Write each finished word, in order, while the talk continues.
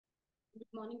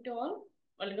Morning to all.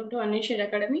 Welcome to Enunciate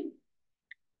Academy.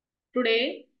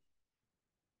 Today,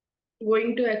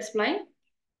 going to explain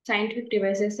scientific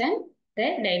devices and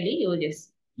their daily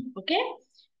uses. Okay.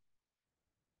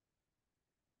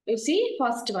 You see,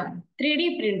 first one,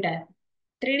 3D printer.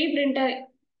 3D printer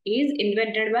is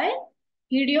invented by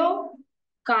Hideo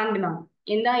Kandma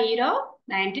in the year of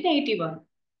 1981.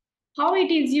 How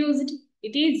it is used?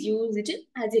 It is used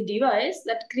as a device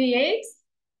that creates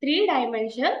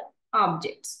three-dimensional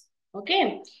objects.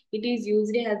 Okay, it is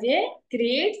used as a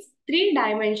creates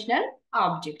three-dimensional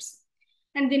objects.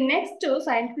 And the next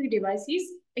scientific device is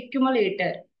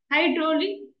accumulator,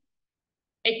 hydraulic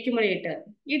accumulator.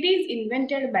 It is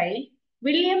invented by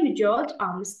William George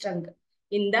Armstrong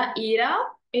in the era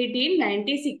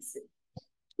 1896.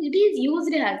 It is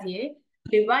used as a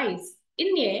device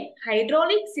in a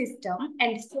hydraulic system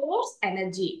and stores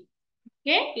energy.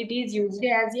 Okay, it is used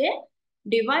as a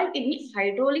device in a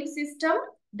hydraulic system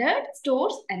that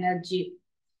stores energy.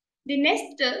 The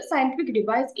next scientific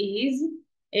device is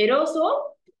aerosol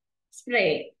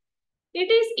spray. It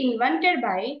is invented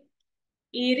by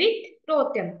Eric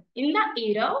Rotem in the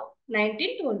era of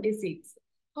 1926.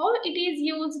 How it is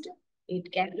used?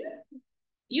 It can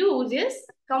uses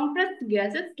compressed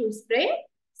gases to spray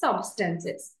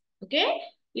substances. Okay,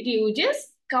 it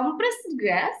uses compressed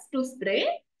gas to spray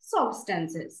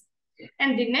substances.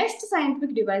 And the next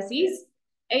scientific device is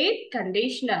air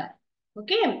conditioner.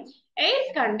 Okay, air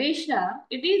conditioner,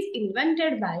 it is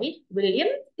invented by William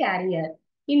Carrier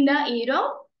in the year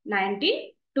of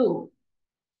 1902.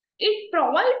 It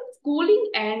provides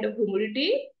cooling and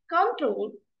humidity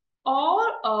control or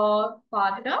a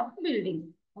part of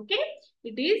building. Okay,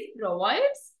 it is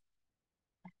provides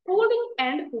cooling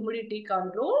and humidity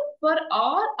control for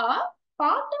all a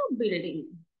part of building.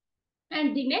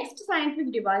 And the next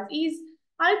scientific device is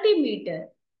altimeter.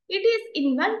 It is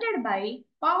invented by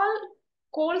Paul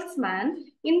Colesman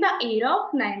in the year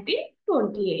of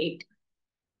 1928.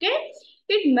 Okay,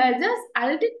 it measures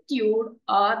altitude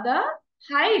or the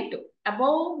height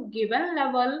above given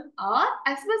level or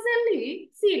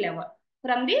especially sea level,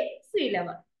 from the sea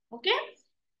level. Okay,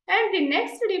 and the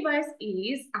next device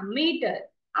is ammeter.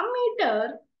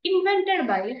 Ammeter invented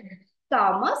by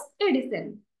Thomas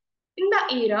Edison in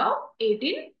the year of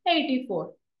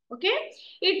 1884. Okay,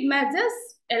 it measures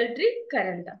electric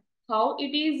current. How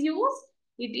it is used?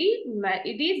 It is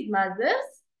measures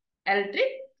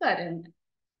electric current.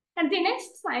 And the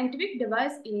next scientific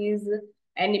device is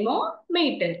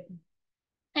anemometer.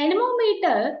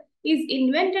 Anemometer is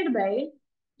invented by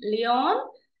Leon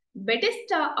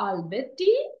Battista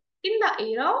Alberti in the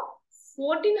year of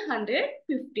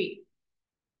 1450.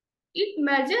 It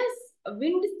measures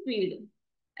wind speed.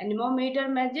 Anemometer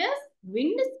measures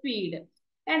wind speed.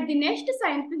 And the next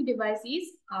scientific device is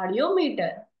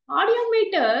audiometer.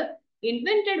 Audiometer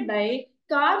invented by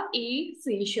Carl E.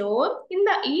 Seashore in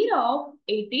the year of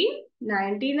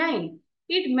 1899.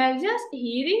 It measures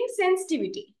hearing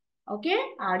sensitivity. Okay,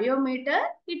 audiometer,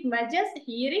 it measures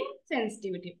hearing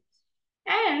sensitivity.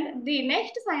 And the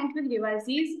next scientific device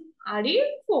is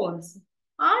audiphones.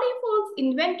 Audiphones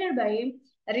invented by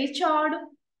Richard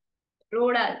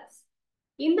Rhodes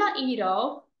in the year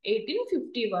of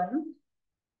 1851.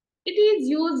 It is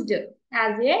used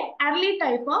as a early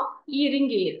type of hearing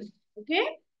aid. Okay,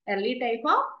 early type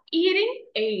of hearing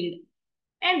aid.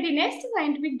 And the next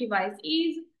scientific device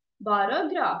is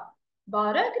barograph.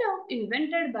 Barograph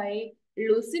invented by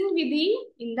Lucien Vidi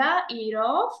in the year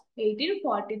of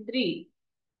 1843.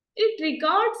 It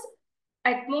records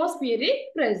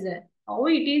atmospheric pressure. How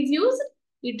it is used?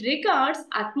 It records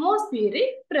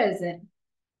atmospheric pressure.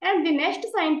 And the next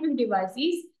scientific device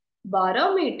is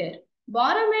barometer.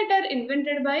 Barometer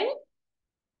invented by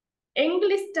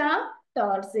Englista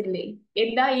Torricelli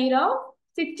in the year of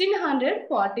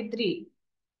 1643.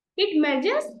 It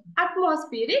measures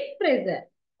atmospheric pressure.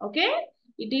 Okay,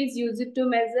 it is used to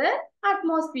measure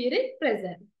atmospheric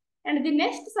pressure. And the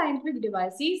next scientific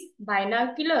device is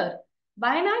binocular.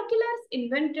 Binoculars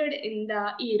invented in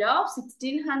the year of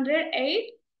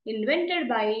 1608, invented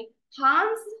by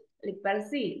Hans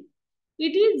Lippershey.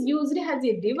 It is used as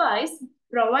a device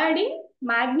providing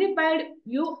magnified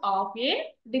view of a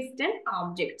distant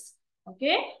objects.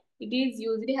 Okay, it is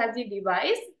used as a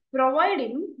device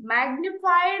providing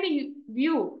magnified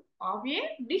view of a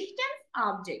distant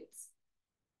objects.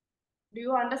 Do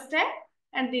you understand?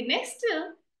 And the next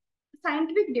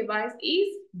scientific device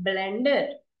is blender.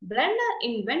 Blender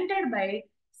invented by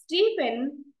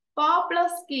Stephen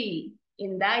Poplawski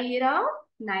in the year of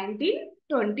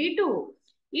 1922.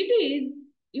 It is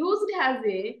used as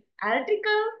a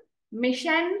electrical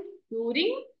machine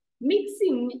during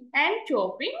mixing and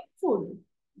chopping food.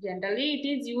 Generally, it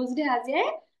is used as a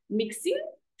mixing,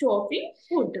 chopping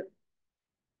food.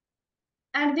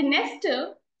 And the next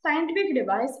scientific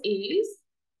device is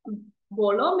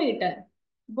bolometer.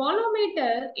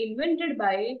 Bolometer invented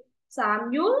by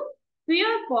Samuel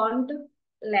Pierpont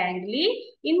Langley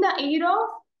in the year of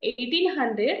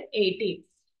 1880.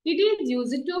 It is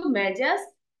used to measure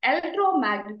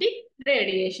electromagnetic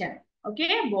radiation.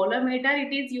 Okay, bolometer,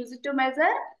 it is used to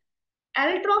measure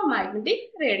electromagnetic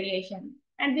radiation.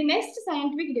 And the next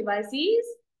scientific device is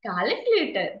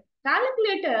calculator.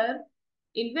 Calculator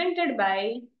invented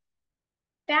by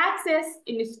Texas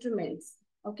Instruments.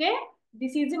 Okay,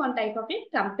 this is one type of a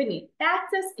company.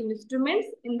 Texas Instruments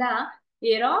in the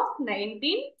year of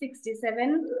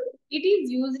 1967. It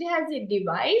is used as a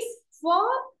device for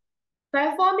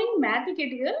performing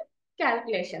mathematical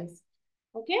calculations.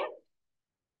 Okay,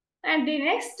 and the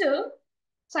next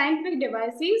scientific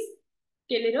device is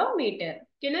calorimeter.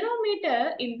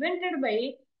 Calorimeter invented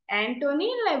by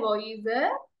Antony Lavoisier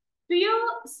Pierre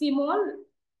Simon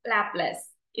Laplace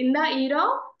in the year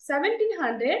of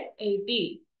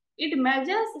 1780. It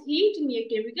measures heat in a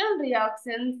chemical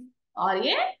reactions or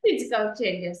a physical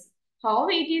changes. How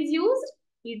it is used?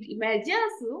 It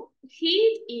measures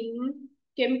heat in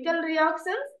chemical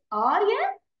reactions or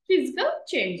a physical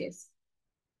changes.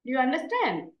 Do you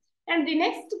understand? And the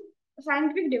next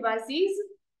scientific device is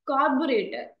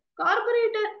carburetor.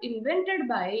 Carburetor invented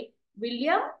by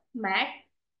William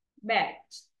Macbeth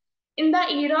in the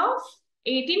year of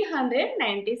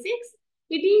 1896.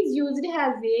 It is used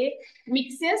as a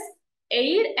mixes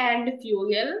air and fuel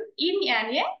in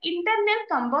an internal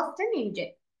combustion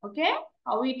engine. Okay,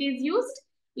 how it is used?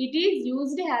 It is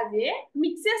used as a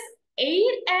mixes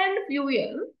air and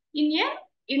fuel in an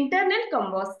internal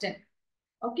combustion.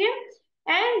 Okay,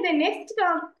 and the next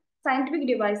scientific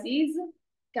device is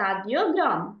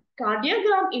cardiogram.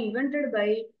 Cardiogram invented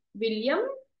by William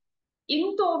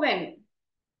Intoven.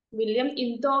 William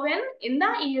Intoven in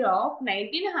the year of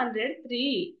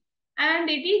 1903, and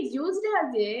it is used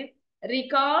as a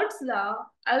records the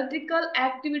electrical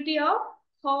activity of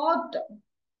heart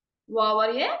over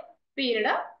a period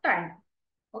of time.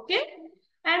 Okay,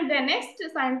 and the next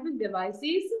scientific device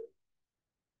is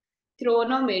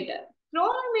chronometer.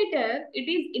 Chronometer, it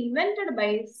is invented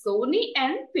by Sony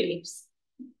and Philips.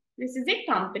 This is a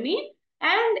company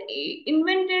and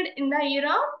invented in the year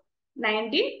of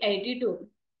 1982.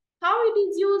 How it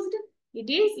is used? It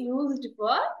is used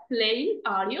for playing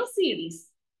audio CDs.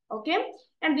 Okay.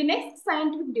 And the next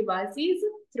scientific device is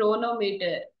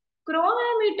chronometer.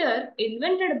 Chronometer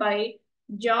invented by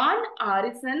John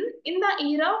Harrison in the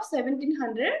year of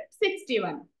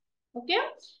 1761. Okay.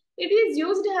 It is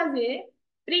used as a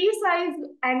precise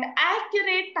and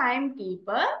accurate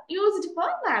timekeeper used for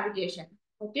navigation.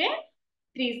 Okay.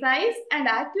 Precise and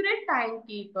accurate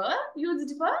timekeeper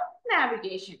used for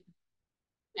navigation.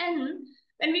 And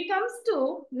when we comes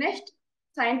to next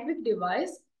scientific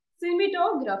device,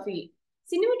 cinematography.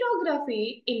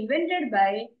 Cinematography invented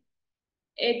by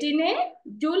Etienne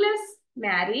Jules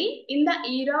Marie in the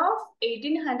year of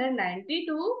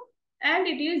 1892, and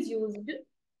it is used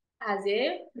as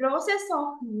a process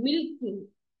of making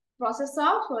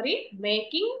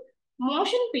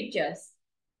motion pictures.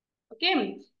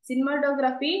 Okay,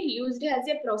 cinematography used as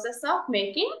a process of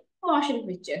making motion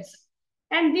pictures.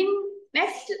 And then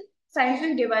next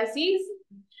scientific device is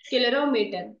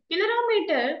calorimeter.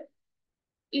 Calorimeter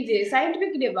is a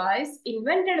scientific device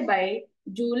invented by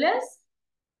Jules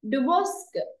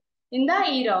Dubosc in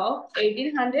the year of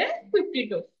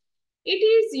 1852. It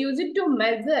is used to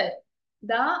measure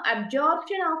the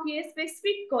absorption of a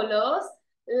specific color's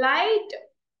light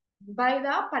by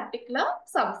the particular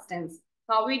substance.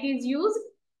 How it is used?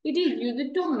 It is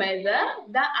used to measure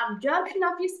the absorption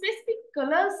of a specific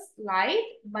color's light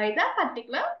by the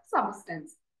particular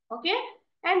substance. Okay.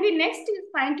 And the next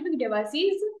scientific device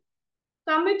is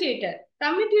commutator.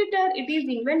 Commutator, it is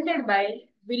invented by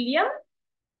William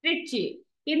Ritchie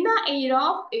in the year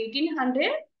of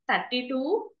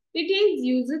 1832. It is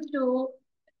used to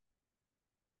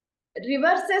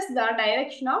reverses the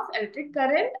direction of electric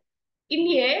current in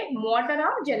a motor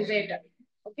or generator.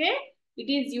 Okay, it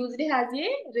is used as a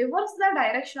reverse the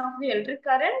direction of the electric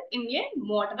current in a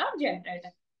motor or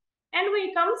generator. And when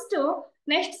it comes to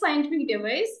next scientific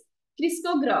device,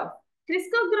 crystograph.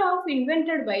 Crystograph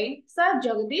invented by Sir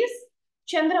Jagadish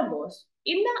Chandra Bose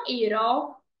in the year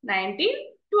of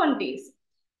 1920s.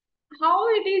 How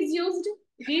it is used?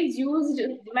 It is used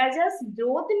to measure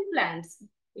growth in plants.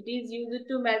 It is used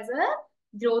to measure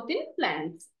growth in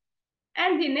plants.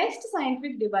 And the next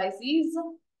scientific device is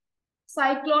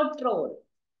cyclotron.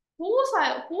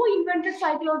 Who invented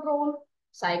cyclotron?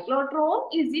 Cyclotron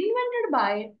is invented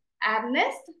by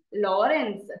Ernest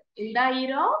Lawrence in the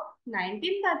year of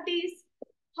 1930s.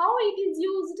 How it is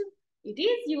used? It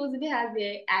is used as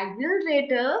a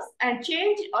accelerators and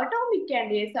change atomic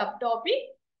and a subatomic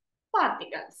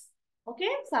particles. Okay,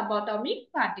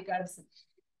 subatomic particles.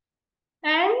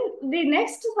 And the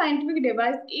next scientific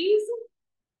device is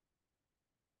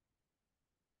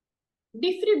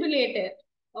defibrillator.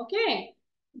 Okay,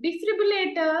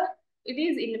 defibrillator, it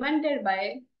is invented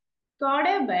by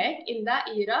Kodak in the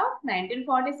year of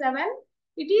 1947.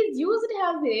 It is used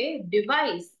as a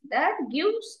device that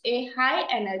gives a high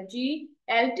energy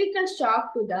electrical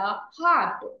shock to the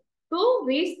heart to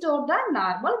restore the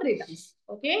normal rhythms.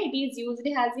 Okay, it is used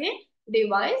as a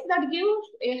device that gives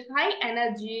a high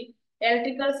energy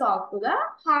electrical shock to the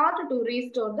heart to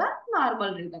restore the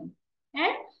normal rhythm.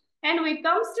 And we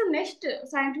comes to next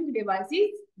scientific device is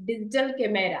digital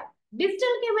camera.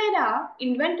 Digital camera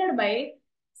invented by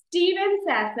Steven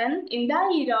Sasson in the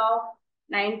year of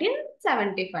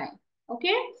 1975.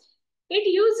 Okay. It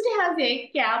used as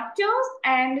a captures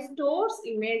and stores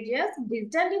images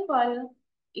digitally for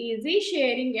easy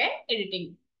sharing and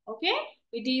editing. Okay.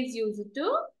 It is used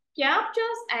to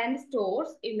captures and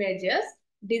stores images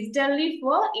digitally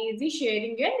for easy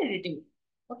sharing and editing.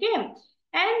 Okay.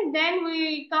 And then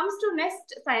we comes to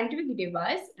next scientific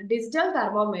device, digital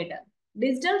thermometer.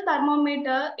 Digital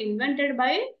thermometer invented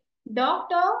by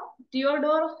Dr.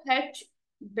 Theodore H.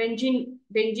 Benjamin.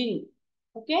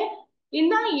 Okay. In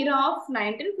the year of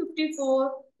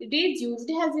 1954, it is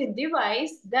used as a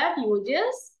device that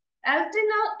uses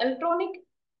electronic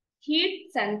heat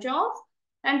sensors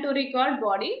and to record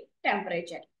body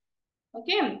temperature.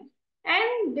 Okay.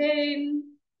 And then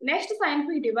next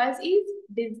scientific device is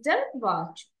digital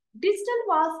watch. Digital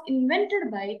was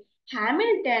invented by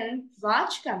Hamilton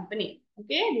Watch Company.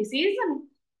 Okay, this is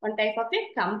one type of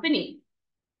a company.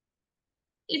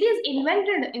 It is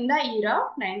invented in the year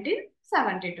of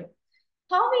 1972.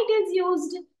 How it is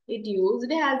used? It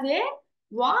used as a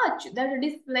watch that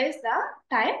displays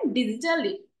the time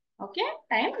digitally. Okay,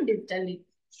 time digitally.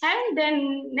 And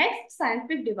then next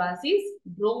scientific device is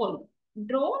drone.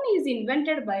 Drone is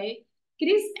invented by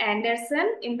Chris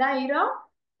Anderson in the year of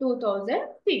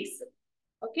 2006.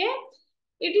 Okay,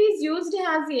 it is used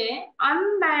as a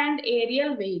unmanned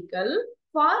aerial vehicle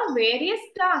for various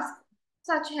tasks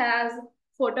such as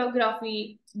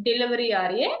photography, delivery or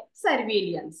a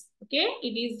surveillance. Okay,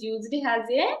 it is used as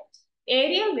a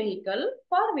aerial vehicle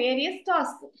for various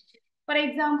tasks. For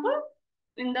example,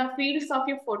 in the fields of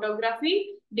a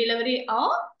photography, delivery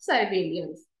or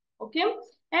surveillance. Okay,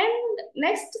 and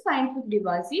next scientific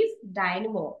device is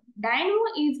dynamo. Dynamo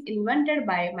is invented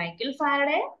by Michael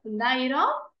Faraday in the year of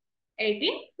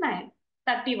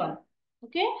 1831.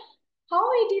 Okay, how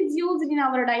it is used in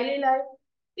our daily life?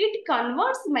 It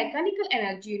converts mechanical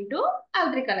energy into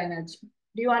electrical energy.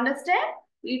 Do you understand?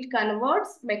 It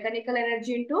converts mechanical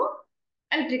energy into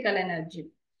electrical energy.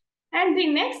 And the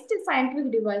next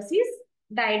scientific device is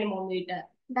dynamometer.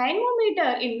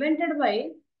 Dynamometer invented by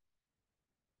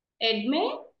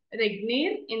Edmund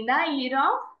Regnier in the year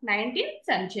of 19th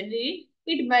century.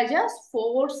 It measures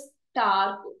force,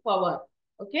 torque, power.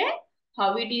 Okay,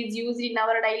 how it is used in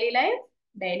our daily life?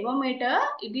 Dynamometer,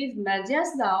 it is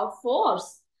measures the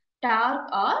force,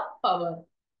 torque or power.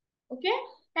 Okay,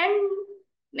 and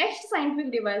next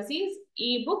scientific device is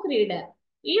e-book reader.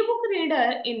 E-book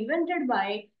reader invented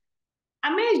by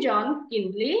Amazon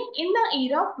Kindle in the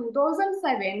year of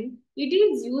 2007. It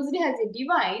is used as a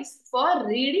device for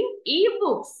reading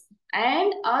e-books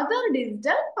and other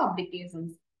digital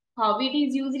publications. How it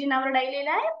is used in our daily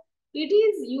life? It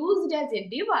is used as a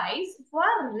device for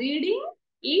reading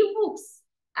e-books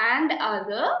and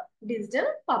other digital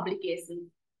publications.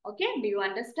 Okay, do you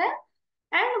understand?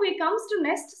 And we comes to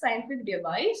next scientific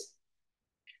device,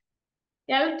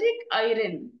 electric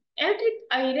iron. Electric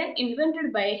iron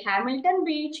invented by Hamilton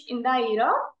Beach in the year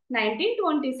of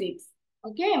 1926.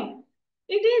 Okay,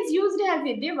 it is used as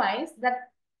a device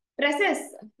that presses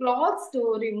cloths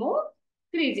to remove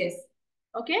creases.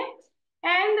 Okay,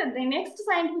 and the next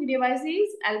scientific device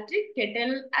is electric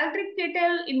kettle. Electric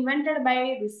kettle invented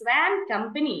by the Swan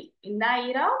Company in the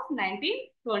year of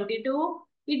 1922.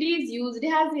 It is used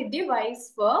as a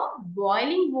device for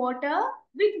boiling water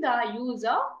with the use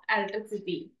of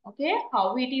electricity. Okay,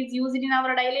 how it is used in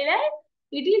our daily life?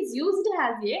 It is used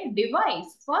as a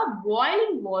device for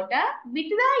boiling water with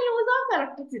the use of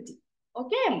electricity.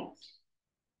 Okay,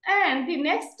 and the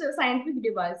next scientific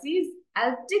device is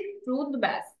electric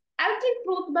toothbrush. Electric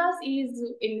toothbrush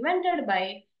is invented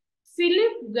by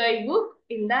Philip Guywood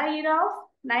in the year of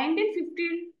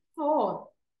 1954.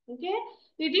 Okay,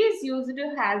 it is used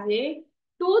as a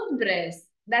toothbrush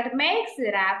that makes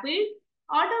rapid,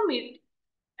 automatic,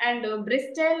 and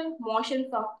bristle motions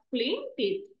of clean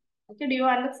teeth. Okay, do you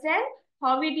understand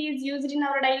how it is used in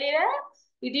our daily life?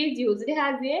 It is used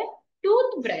as a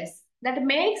toothbrush that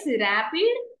makes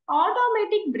rapid,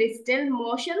 automatic bristle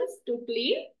motions to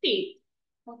clean teeth.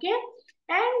 Okay,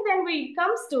 and then we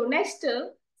comes to next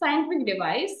scientific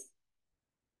device.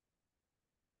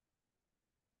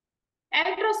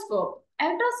 Electroscope.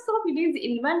 Electroscope, it is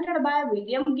invented by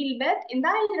William Gilbert in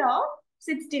the year of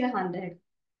 1600.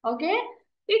 Okay,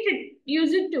 it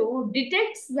used to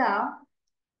detect the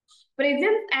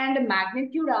presence and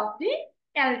magnitude of the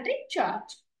electric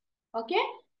charge. Okay,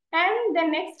 and the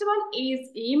next one is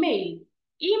email.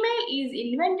 Email is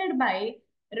invented by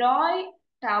Roy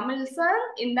Tomlinson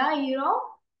in the year of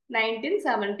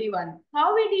 1971.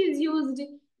 How it is used?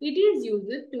 It is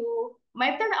used to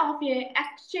method of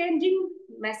exchanging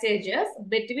messages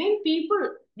between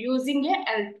people using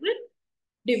electric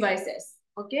devices.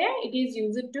 Okay, it is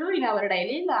used to in our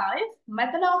daily life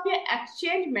method of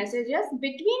exchange messages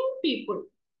between people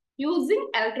using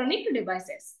electronic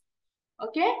devices.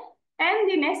 Okay, and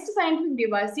the next scientific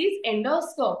device is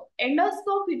endoscope.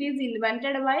 Endoscope, it is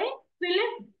invented by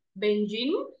Philip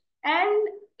Benjamin and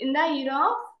in the year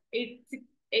of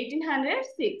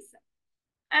 1806,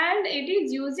 and it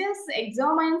is used as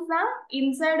examines the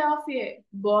inside of a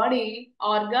body,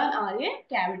 organ or a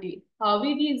cavity. How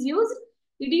it is used?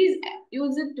 It is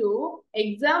used to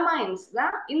examine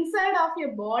the inside of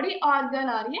a body, organ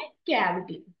or a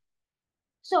cavity.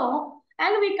 So,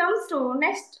 and we comes to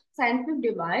next scientific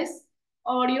device,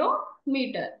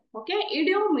 audiometer. Okay,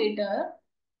 audiometer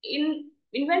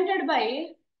invented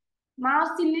by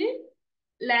Marcel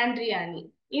Landriani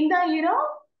in the year of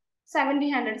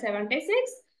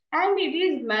 1776, and it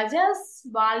is measures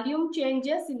volume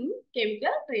changes in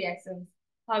chemical reactions.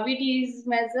 How it is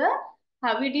measured?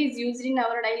 How it is used in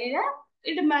our daily life?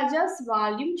 It measures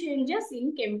volume changes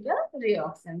in chemical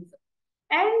reactions.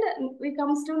 And we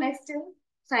comes to next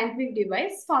scientific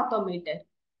device, photometer.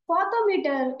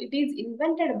 Photometer, it is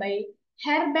invented by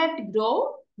Herbert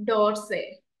Grove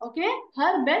Dorsey. Okay,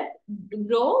 Herbert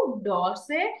Grove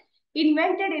Dorsey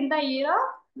invented in the year of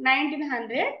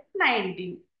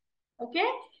 1919. Okay,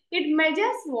 it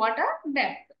measures water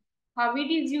depth. How it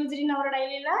is used in our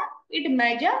daily life? It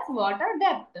measures water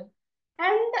depth.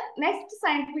 And next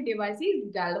scientific device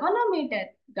is galvanometer.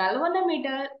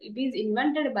 Galvanometer, it is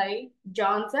invented by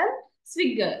Johnson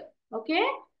Swigger. Okay,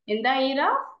 in the year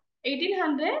of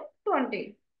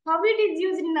 1820. How it is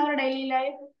used in our daily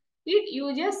life? It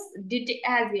uses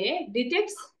as a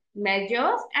detects,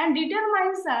 measures, and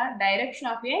determines the direction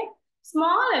of a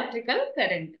small electrical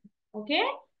current. Okay,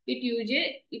 it is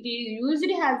used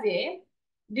as a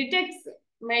detects,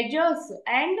 measures,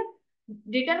 and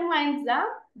determines the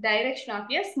direction of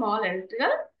a small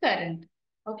electrical current.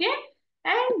 Okay,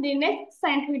 and the next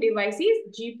scientific device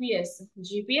is GPS.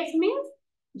 GPS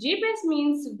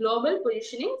means Global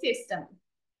Positioning System.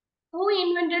 Who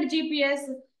invented GPS?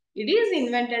 It is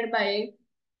invented by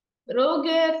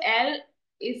Roger L.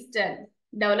 Easton,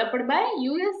 developed by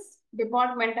US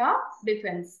Department of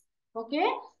Defense. Okay,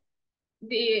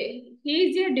 he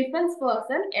is a defense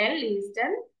person, L.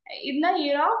 Easton. In the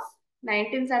year of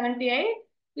 1978,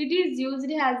 it is used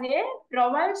as a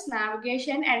provides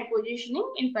navigation and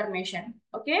positioning information.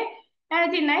 Okay,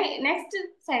 and the next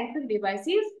scientific device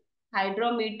is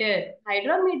hydrometer.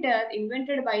 Hydrometer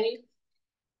invented by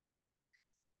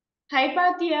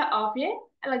Hypatia of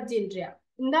Alexandria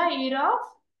in the year of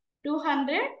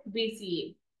 200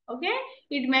 BCE. Okay,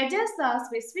 it measures the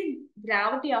specific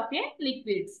gravity of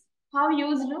liquids. How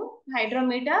used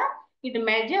hydrometer? It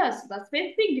measures the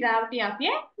specific gravity of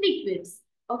liquids.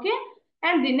 Okay,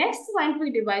 and the next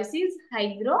scientific device is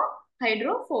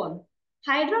hydrophone.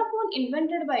 Hydrophone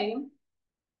invented by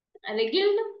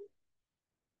Reginald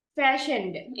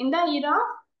fashioned in the year of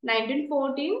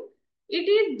 1914. It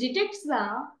is detects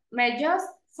the measures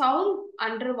sound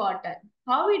underwater.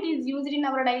 How it is used in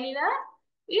our daily life?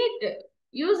 It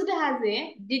used as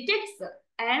a detects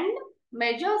and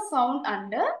measures sound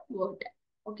underwater.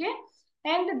 Okay,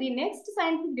 and the next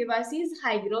scientific device is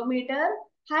hygrometer.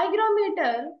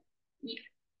 Hygrometer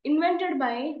invented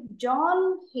by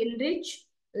John Heinrich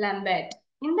Lambert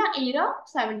in the year of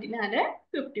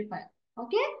 1755.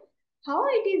 Okay, how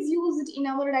it is used in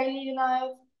our daily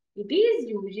life? It is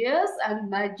used and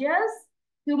measures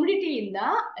humidity in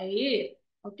the air.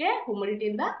 Okay, humidity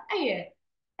in the air.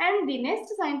 And the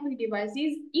next scientific device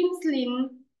is insulin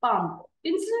pump.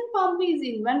 Insulin pump is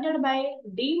invented by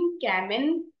Dean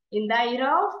Kamen in the year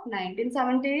of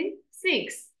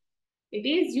 1976. It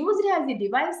is used as a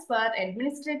device for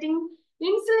administering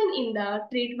insulin in the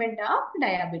treatment of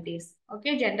diabetes.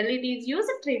 Okay, generally it is used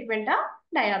in treatment of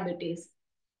diabetes.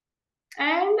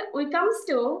 And we comes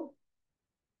to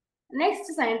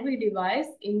next scientific device,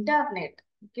 internet.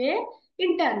 Okay,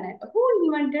 internet. Who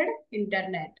invented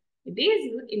internet? It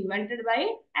is invented by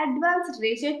Advanced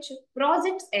Research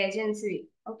Projects Agency.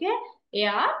 Okay,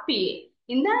 ARPA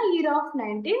in the year of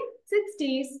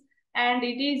 1960s, and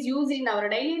it is used in our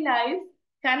daily life.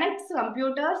 Connects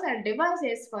computers and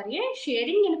devices for a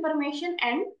sharing information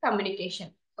and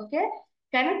communication. Okay,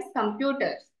 connects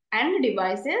computers and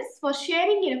devices for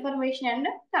sharing information and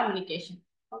communication.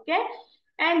 Okay.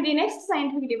 And the next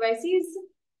scientific device is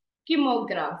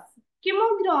chemograph.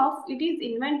 Chemograph, it is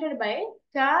invented by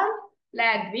Carl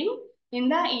Ladwing in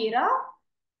the year of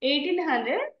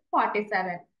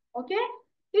 1847. Okay,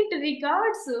 it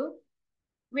records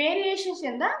variations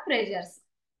in the pressures.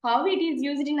 How it is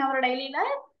used in our daily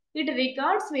life? It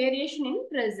records variation in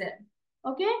pressure.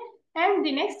 Okay, and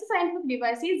the next scientific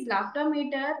device is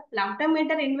lactometer.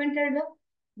 Lactometer invented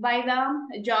by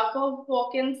the Jacob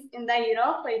Hawkins in the year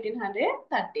of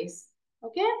 1830s.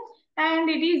 Okay, and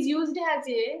it is used as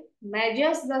a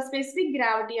measures the specific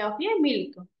gravity of a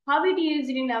milk. How it is used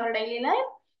in our daily life?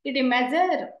 It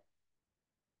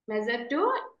measure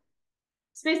to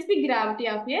specific gravity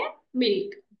of a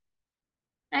milk.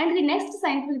 And the next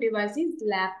scientific device is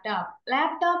laptop.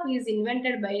 Laptop is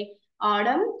invented by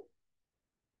Adam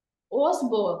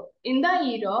Osborne in the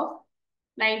year of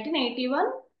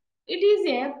 1981. It is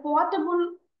a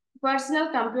portable personal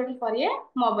computer for a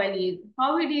mobile use.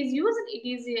 How it is used?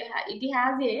 It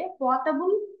has a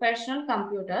portable personal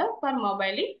computer for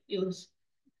mobile use.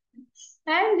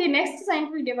 And the next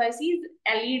scientific device is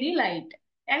LED light.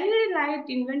 LED light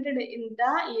invented in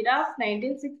the year of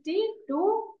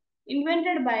 1962,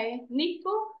 invented by Nico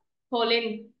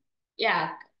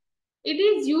Hollenyak. It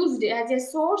is used as a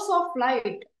source of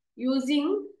light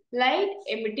using light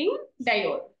emitting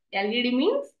diode. LED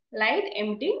means light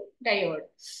emitting diode.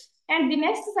 And the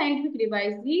next scientific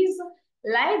device is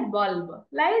light bulb.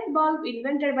 Light bulb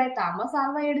invented by Thomas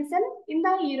Alva Edison in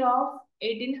the year of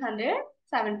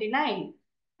 1879.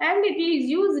 And it is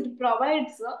used,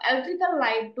 provides electrical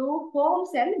light to homes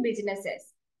and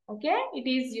businesses. Okay, it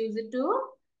is used to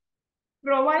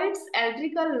provides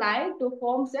electrical light to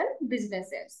homes and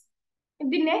businesses.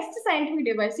 The next scientific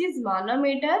device is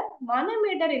manometer.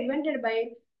 Manometer invented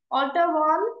by Otto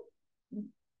von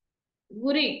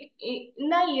Guericke in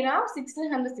the year of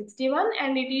 1661,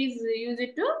 and it is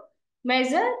used to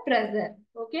measure pressure.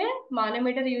 Okay,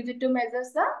 manometer used to measure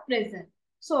the pressure.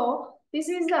 So this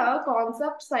is the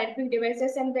concept scientific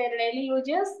devices and their daily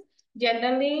uses.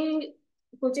 Generally,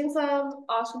 questions are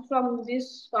asked from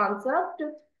this concept,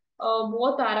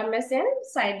 both RMS and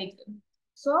Sainik.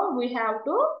 So we have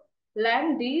to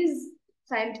learn these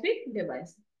scientific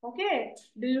devices. Okay,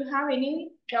 do you have any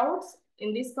doubts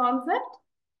in this concept?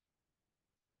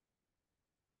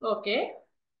 Okay.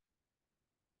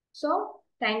 So,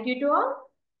 thank you to all.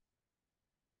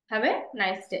 Have a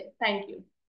nice day. Thank you.